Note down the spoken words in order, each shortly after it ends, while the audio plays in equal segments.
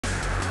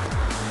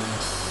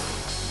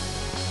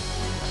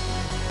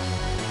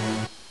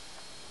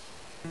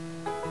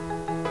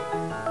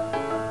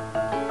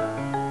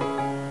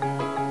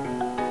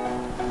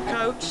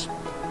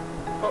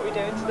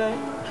doing today?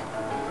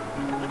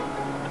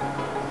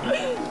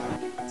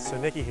 So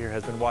Nikki here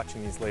has been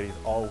watching these ladies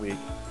all week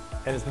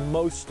and is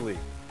mostly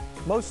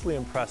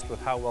impressed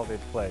with how well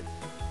they've played.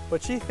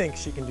 But she thinks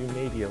she can do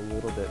maybe a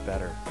little bit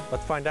better.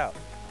 Let's find out.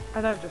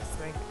 I don't just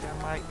think,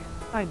 Jan-Mike.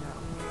 I know.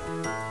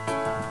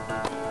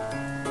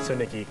 So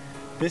Nikki,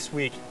 this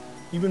week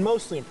you've been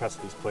mostly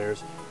impressed with these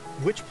players.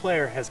 Which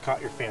player has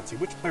caught your fancy?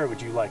 Which player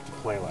would you like to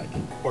play like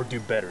or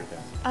do better than?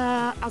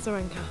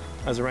 Azarenka.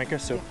 Azarenka?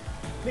 So yeah.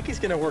 Nikki's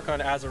going to work on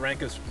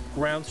Azarenka's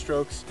ground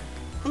strokes.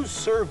 Whose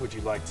serve would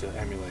you like to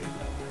emulate?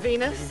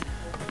 Venus.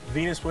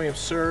 Venus Williams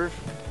serve.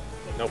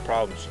 No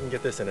problem. She can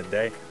get this in a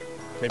day.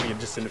 Maybe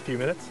just in a few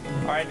minutes.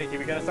 All right, Nikki,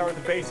 we got to start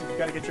with the basics. You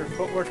got to get your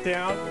footwork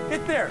down.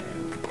 Hit there.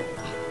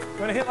 You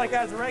want to hit like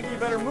Azarenka, you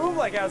better move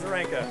like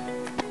Azarenka.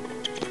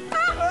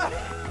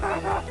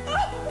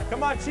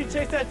 Come on, she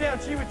chased that down.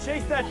 She would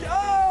chase that.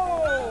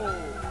 Oh!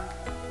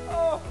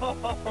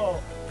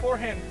 Oh!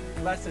 Forehand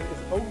lesson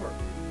is over.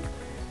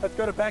 Let's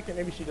go to backhand.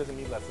 Maybe she doesn't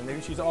need lesson.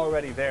 Maybe she's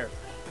already there.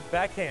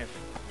 Backhand.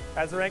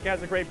 Azarenka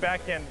has a great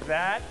backhand.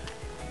 That.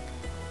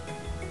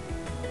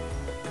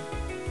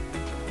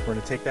 We're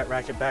going to take that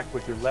racket back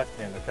with your left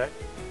hand, okay?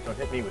 Don't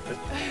hit me with it.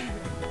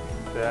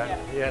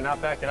 Yeah,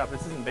 not backing up.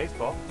 This isn't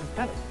baseball. This is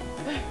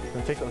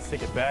tennis. Let's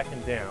take it back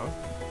and down.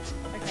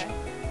 Okay.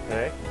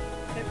 Okay.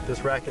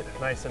 This racket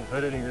nice and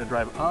hooded, and you're going to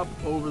drive up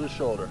over the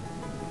shoulder.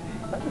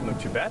 That didn't look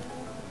too bad.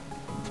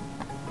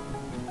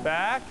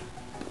 Back.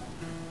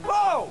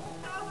 Whoa!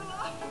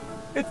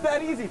 It's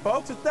that easy,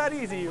 folks. It's that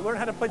easy. You learn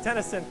how to play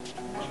tennis in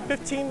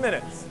 15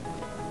 minutes.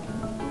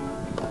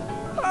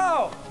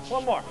 Oh!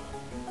 One more.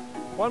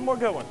 One more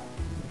good one.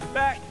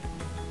 Back.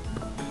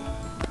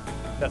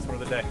 Best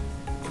one of the day.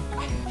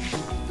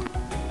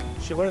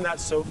 She learned that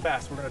so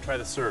fast. We're going to try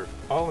the serve.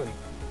 All in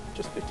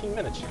just 15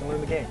 minutes. She can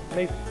learn the game.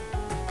 Amazing.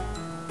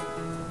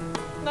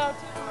 No,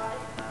 too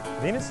high.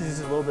 Venus uses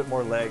a little bit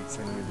more legs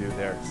than you do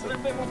there. So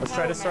let's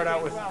try to start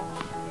out with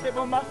a bit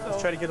more muscle.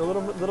 Let's try to get a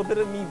little bit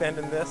of knee bend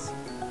in this.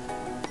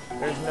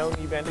 There's no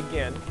knee bend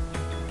again.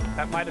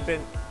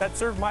 That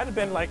serve might have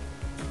been like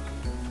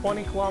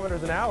 20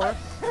 kilometers an hour.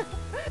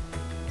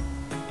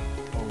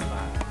 Oh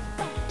my.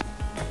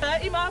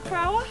 30 miles per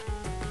hour?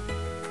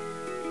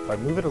 If I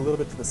move it a little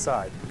bit to the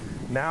side,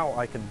 now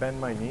I can bend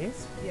my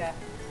knees. Yeah.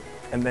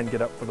 And then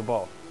get up for the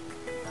ball.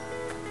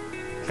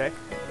 Okay?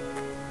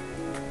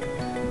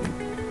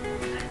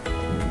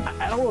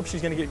 I don't know if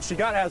she's gonna get, she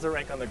got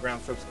Azarenka on the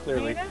ground strokes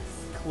clearly. Venus?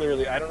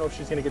 Clearly, I don't know if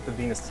she's gonna get the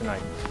Venus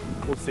tonight.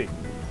 We'll see.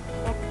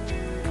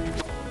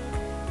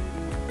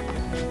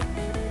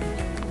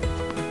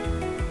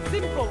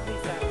 Simple, he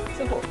says.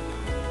 Simple.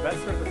 Best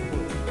serve is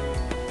blue.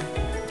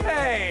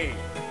 Hey!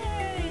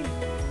 Hey!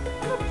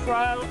 I'm a pro.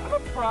 I'm a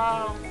pro.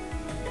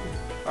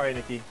 All right,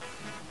 Nikki.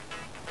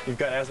 You've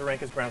got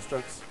Azarenka's ground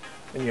strokes,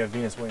 and you have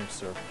Venus Williams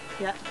serve.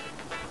 Yeah.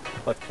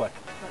 Let's play.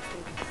 Let's do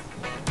this.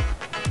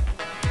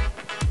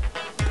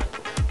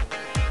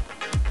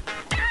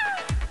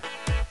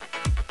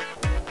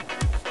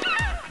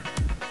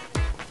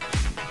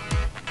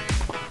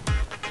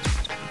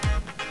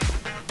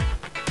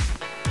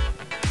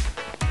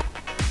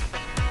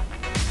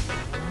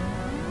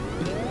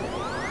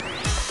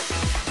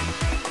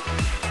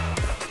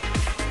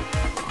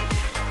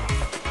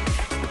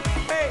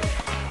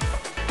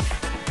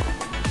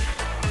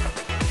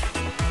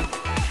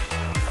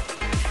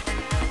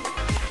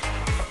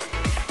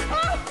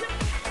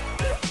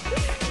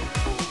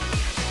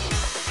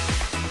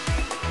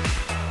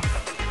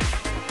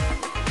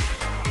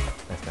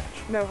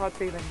 No hard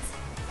feelings.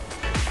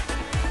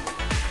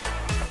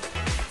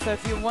 So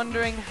if you're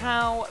wondering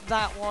how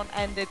that one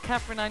ended,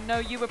 Catherine, I know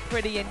you were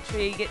pretty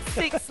intrigued. It's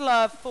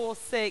 6-love,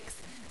 4-6,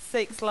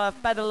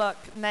 6-love. Better luck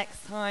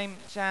next time,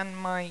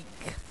 Jan-Mike.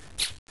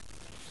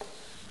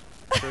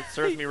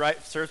 Serves me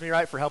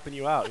right for helping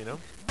you out, you know?